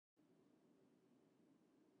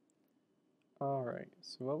Alright,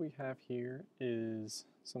 so what we have here is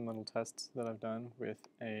some little tests that I've done with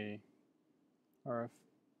a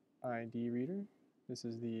RFID reader. This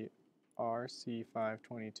is the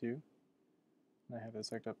RC522, and I have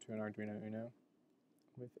this hooked up to an Arduino Uno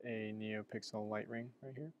with a NeoPixel light ring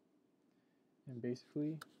right here. And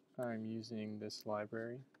basically, I'm using this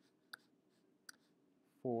library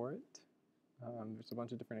for it. There's a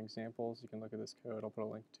bunch of different examples. You can look at this code. I'll put a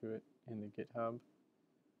link to it in the GitHub.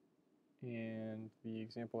 And the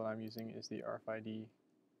example that I'm using is the RFID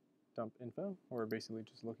dump info, where we're basically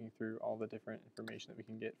just looking through all the different information that we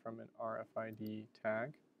can get from an RFID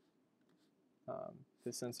tag.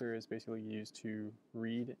 This sensor is basically used to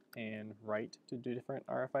read and write to different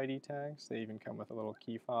RFID tags. They even come with a little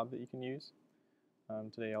key fob that you can use.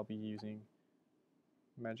 Today I'll be using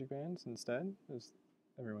magic bands instead, as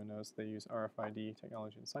everyone knows they use RFID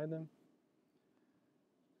technology inside them.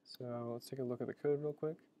 So let's take a look at the code real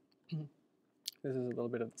quick. This is a little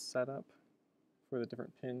bit of the setup for the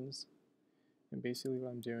different pins. And basically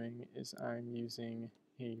what I'm doing is I'm using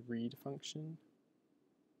a read function,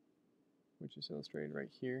 which is illustrated right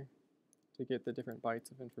here, to get the different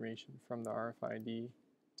bytes of information from the RFID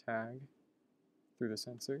tag through the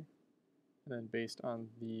sensor. And then based on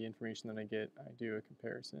the information that I get, I do a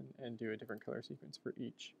comparison and do a different color sequence for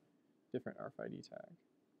each different RFID tag.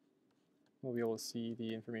 We'll be able to see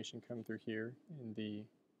the information come through here in the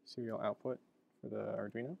serial output for the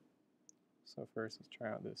Arduino. So first, let's try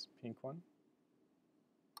out this pink one.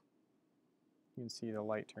 You can see the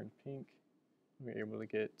light turned pink. We're able to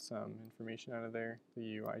get some information out of there,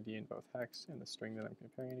 the UID in both hex and the string that I'm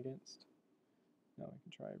comparing it against. Now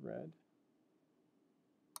we can try red.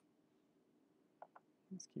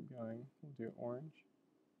 Let's keep going. We'll do orange.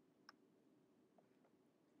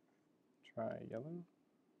 Try yellow.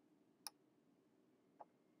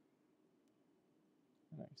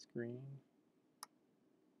 A nice green.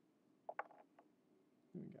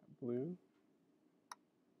 Then we got blue.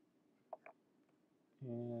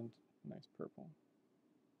 And a nice purple.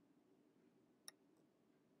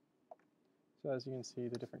 So as you can see,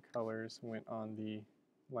 the different colors went on the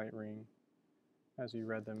light ring as we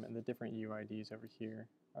read them, and the different UIDs over here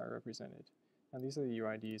are represented. Now these are the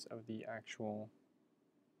UIDs of the actual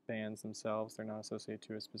bands themselves. They're not associated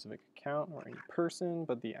to a specific account or any person,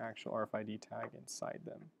 but the actual RFID tag inside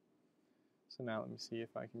them. So now let me see if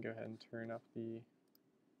I can go ahead and turn up the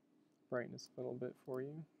brightness a little bit for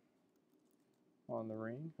you on the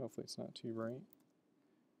ring. Hopefully it's not too bright.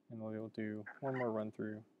 And we'll be able to do one more run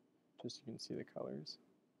through just so you can see the colors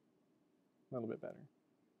a little bit better.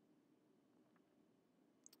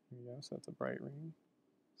 Here we go, so that's a bright ring.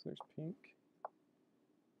 So there's pink.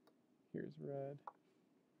 Here's red.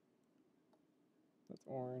 That's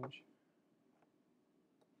orange.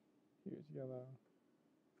 Here's yellow.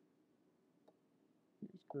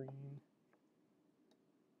 Here's green.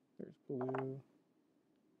 There's blue.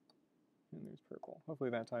 And there's purple. Hopefully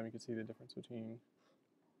that time you can see the difference between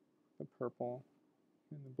the purple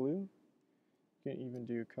and the blue. You can even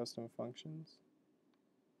do custom functions.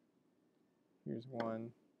 Here's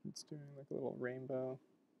one that's doing like a little rainbow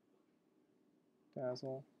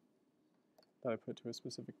dazzle that I put to a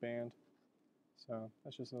specific band. So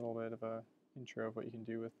that's just a little bit of an intro of what you can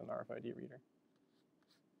do with an RFID reader.